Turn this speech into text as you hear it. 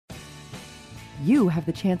you have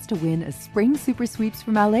the chance to win a Spring Super Sweeps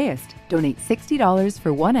from LAist. Donate $60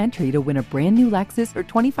 for one entry to win a brand new Lexus or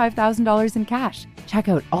 $25,000 in cash. Check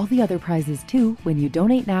out all the other prizes too when you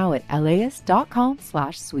donate now at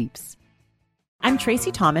laist.com/sweeps. I'm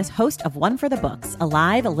Tracy Thomas, host of One for the Books, a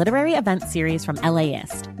live literary event series from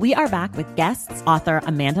LAist. We are back with guests, author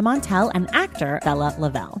Amanda Montell and actor Bella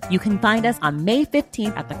Lavelle. You can find us on May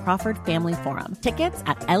 15th at the Crawford Family Forum. Tickets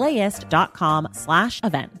at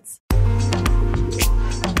laist.com/events.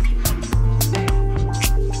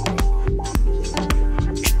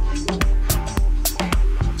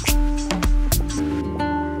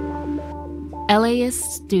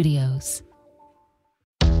 LAist Studios.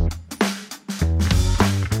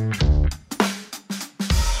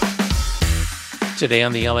 Today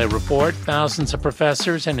on the LA Report, thousands of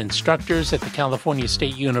professors and instructors at the California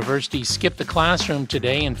State University skipped the classroom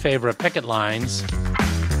today in favor of picket lines.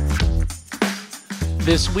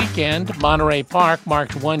 This weekend, Monterey Park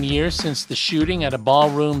marked 1 year since the shooting at a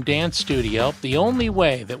ballroom dance studio, the only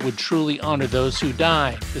way that would truly honor those who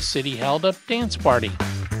died. The city held a dance party.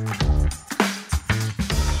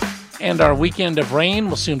 And our weekend of rain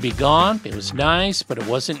will soon be gone. It was nice, but it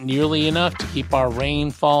wasn't nearly enough to keep our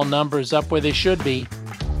rainfall numbers up where they should be.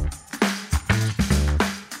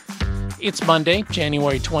 It's Monday,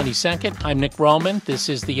 January 22nd. I'm Nick Roman. This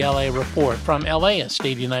is the LA Report from LAist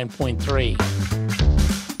 89.3.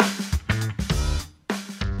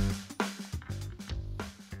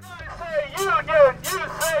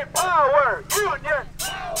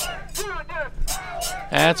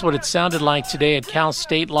 That's what it sounded like today at Cal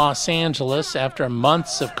State Los Angeles. After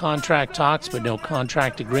months of contract talks but no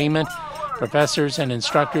contract agreement, professors and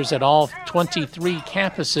instructors at all 23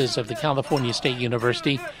 campuses of the California State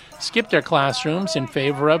University skipped their classrooms in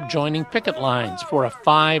favor of joining picket lines for a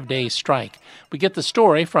 5-day strike. We get the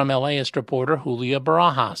story from LAist reporter Julia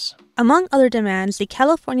Barajas. Among other demands, the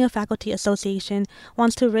California Faculty Association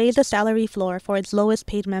wants to raise the salary floor for its lowest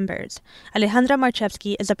paid members. Alejandra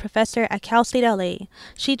Marchevsky is a professor at Cal State LA.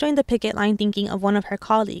 She joined the picket line thinking of one of her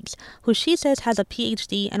colleagues, who she says has a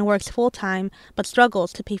PhD and works full-time but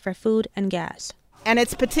struggles to pay for food and gas. And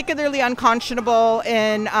it's particularly unconscionable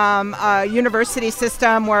in a university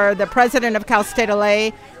system where the president of Cal State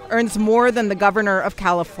LA earns more than the governor of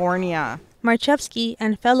California. Marchevsky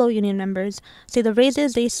and fellow union members say the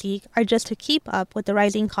raises they seek are just to keep up with the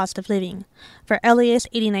rising cost of living. For LAist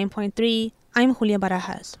 89.3, I'm Julia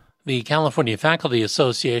Barajas. The California Faculty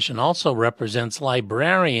Association also represents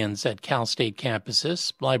librarians at Cal State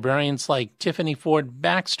campuses, librarians like Tiffany Ford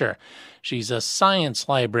Baxter. She's a science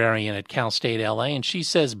librarian at Cal State LA, and she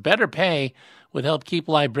says better pay would help keep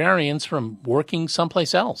librarians from working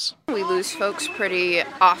someplace else. We lose folks pretty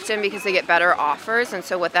often because they get better offers, and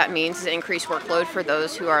so what that means is increased workload for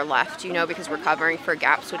those who are left, because we're covering for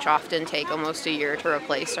gaps which often take almost a year to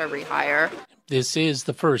replace or rehire. This is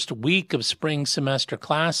the first week of spring semester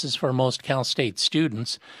classes for most Cal State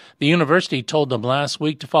students. The university told them last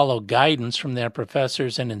week to follow guidance from their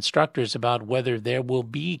professors and instructors about whether there will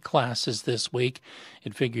be classes this week.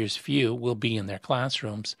 It figures few will be in their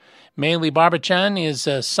classrooms. Maylee Barbachan is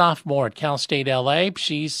a sophomore at Cal State LA.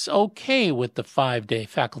 She's okay with the 5-day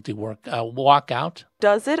faculty walkout.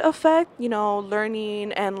 Does it affect,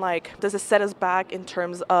 learning and does it set us back in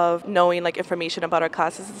terms of knowing information about our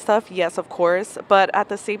classes and stuff? Yes, of course. But at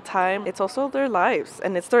the same time, it's also their lives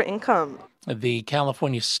and it's their income. The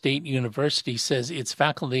California State University says its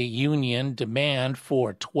faculty union demand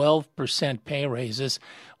for 12% pay raises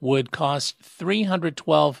would cost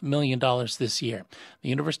 $312 million this year. The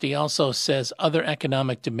university also says other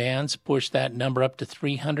economic demands push that number up to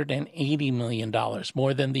 $380 million,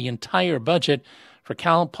 more than the entire budget for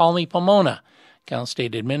Cal Poly Pomona. Cal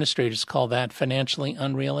State administrators call that financially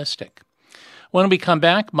unrealistic. When we come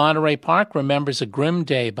back, Monterey Park remembers a grim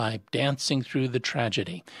day by dancing through the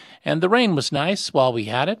tragedy. And the rain was nice while we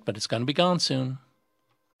had it, but it's going to be gone soon.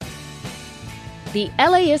 The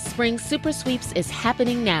LAist Spring Super Sweeps is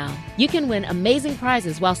happening now. You can win amazing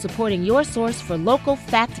prizes while supporting your source for local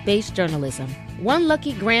fact-based journalism. One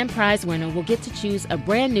lucky grand prize winner will get to choose a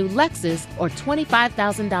brand new Lexus or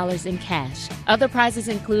 $25,000 in cash. Other prizes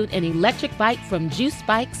include an electric bike from Juice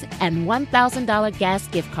Bikes and $1,000 gas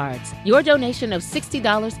gift cards. Your donation of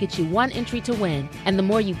 $60 gets you one entry to win, and the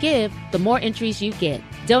more you give, the more entries you get.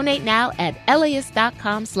 Donate now at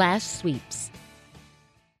laist.com/sweeps.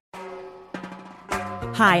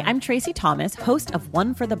 Hi, I'm Tracy Thomas, host of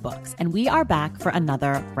One for the Books, and we are back for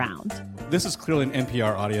another round. This is clearly an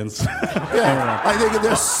NPR audience. Yeah, I think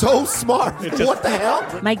they're so smart. What the hell?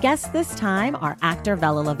 My guests this time are actor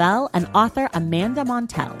Bella Lavelle and author Amanda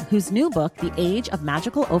Montell, whose new book, The Age of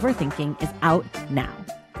Magical Overthinking, is out now.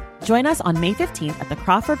 Join us on May 15th at the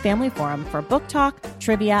Crawford Family Forum for book talk,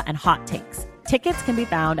 trivia, and hot takes. Tickets can be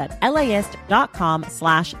found at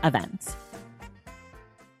laist.com/events.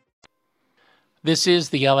 This is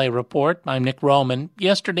the LA Report. I'm Nick Roman.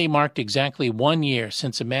 Yesterday marked exactly 1 year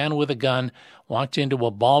since a man with a gun walked into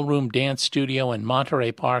a ballroom dance studio in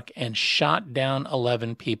Monterey Park and shot down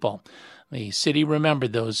 11 people. The city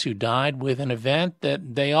remembered those who died with an event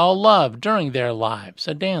that they all loved during their lives,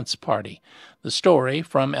 a dance party. The story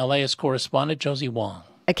from LA's correspondent Josie Wong.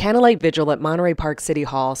 A candlelight vigil at Monterey Park City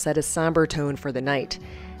Hall set a somber tone for the night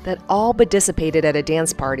that all but dissipated at a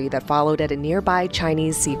dance party that followed at a nearby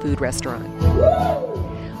Chinese seafood restaurant.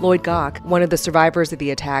 Lloyd Gok, one of the survivors of the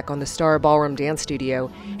attack on the Star Ballroom Dance Studio,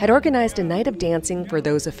 had organized a night of dancing for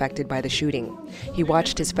those affected by the shooting. He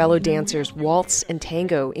watched his fellow dancers waltz and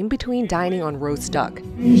tango in between dining on roast duck.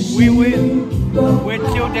 We win. We're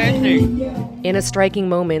still dancing. In a striking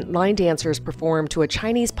moment, line dancers performed to a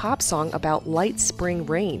Chinese pop song about light spring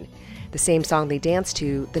rain, the same song they danced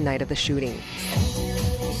to the night of the shooting.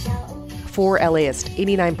 For LAist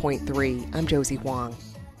 89.3, I'm Josie Huang.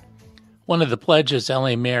 One of the pledges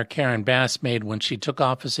LA Mayor Karen Bass made when she took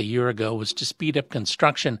office a year ago was to speed up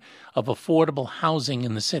construction of affordable housing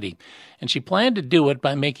in the city. And she planned to do it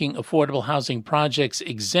by making affordable housing projects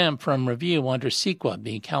exempt from review under CEQA,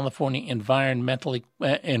 the California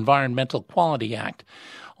Environmental Quality Act.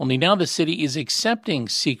 Only now the city is accepting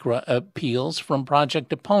CEQA appeals from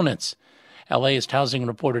project opponents. LAist housing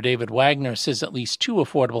reporter David Wagner says at least 2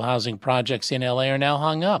 affordable housing projects in LA are now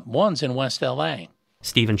hung up. One's in West LA.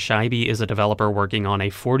 Stephen Scheibe is a developer working on a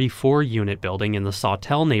 44-unit building in the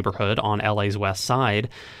Sawtell neighborhood on LA's west side.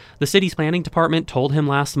 The city's planning department told him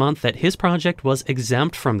last month that his project was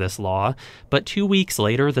exempt from this law, but 2 weeks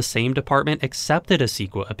later, the same department accepted a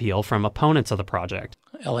CEQA appeal from opponents of the project.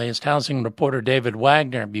 LAist housing reporter David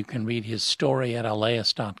Wagner. You can read his story at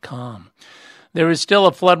laist.com. There is still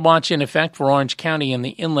a flood watch in effect for Orange County and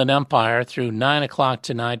the Inland Empire through 9 o'clock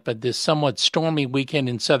tonight, but this somewhat stormy weekend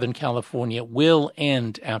in Southern California will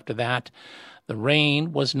end after that. The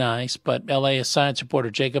rain was nice, but LA science reporter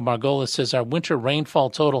Jacob Margolis says our winter rainfall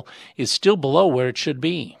total is still below where it should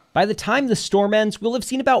be. By the time the storm ends, we'll have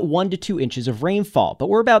seen about 1 to 2 inches of rainfall, but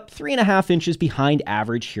we're about 3.5 inches behind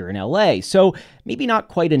average here in LA, so maybe not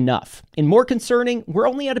quite enough. And more concerning, we're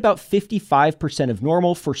only at about 55% of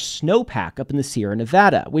normal for snowpack up in the Sierra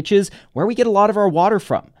Nevada, which is where we get a lot of our water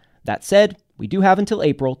from. That said, we do have until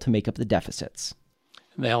April to make up the deficits.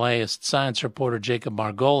 The LAist science reporter Jacob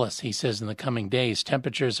Margolis, he says in the coming days,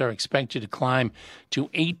 temperatures are expected to climb to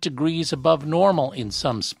 8 degrees above normal in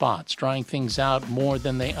some spots, drying things out more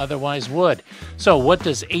than they otherwise would. So what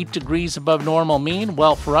does 8 degrees above normal mean?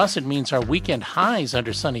 Well, for us, it means our weekend highs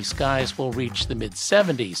under sunny skies will reach the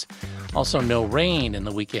mid-70s. Also, no rain in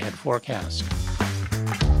the week ahead forecast.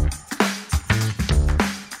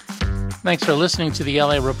 Thanks for listening to the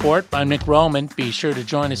LA Report. I'm Nick Roman. Be sure to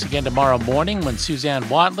join us again tomorrow morning when Suzanne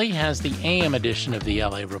Watley has the AM edition of the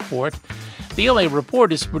LA Report. The LA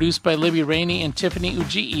Report is produced by Libby Rainey and Tiffany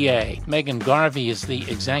Ugie. Megan Garvey is the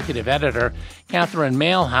executive editor. Catherine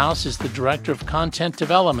Mailhouse is the director of content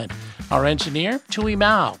development. Our engineer, Tui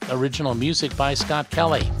Mao. Original music by Scott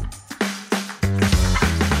Kelly.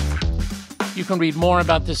 You can read more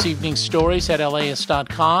about this evening's stories at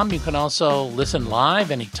laist.com. You can also listen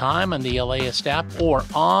live anytime on the LAist app or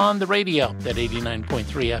on the radio at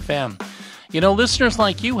 89.3 FM. You know, listeners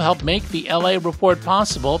like you help make the LA Report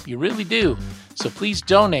possible. You really do. So please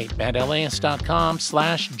donate at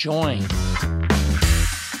laist.com/join.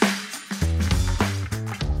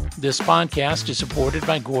 This podcast is supported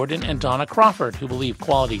by Gordon and Donna Crawford, who believe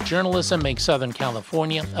quality journalism makes Southern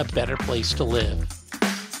California a better place to live.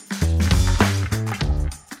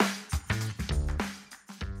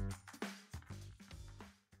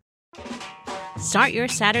 Start your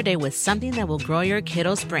Saturday with something that will grow your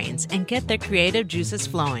kiddos' brains and get their creative juices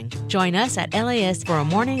flowing. Join us at LAist for a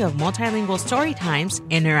morning of multilingual story times,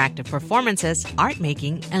 interactive performances, art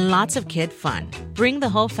making, and lots of kid fun. Bring the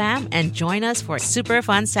whole fam and join us for a super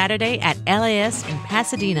fun Saturday at LAist in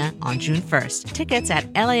Pasadena on June 1st. Tickets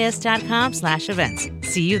at laist.com/events.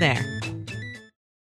 See you there.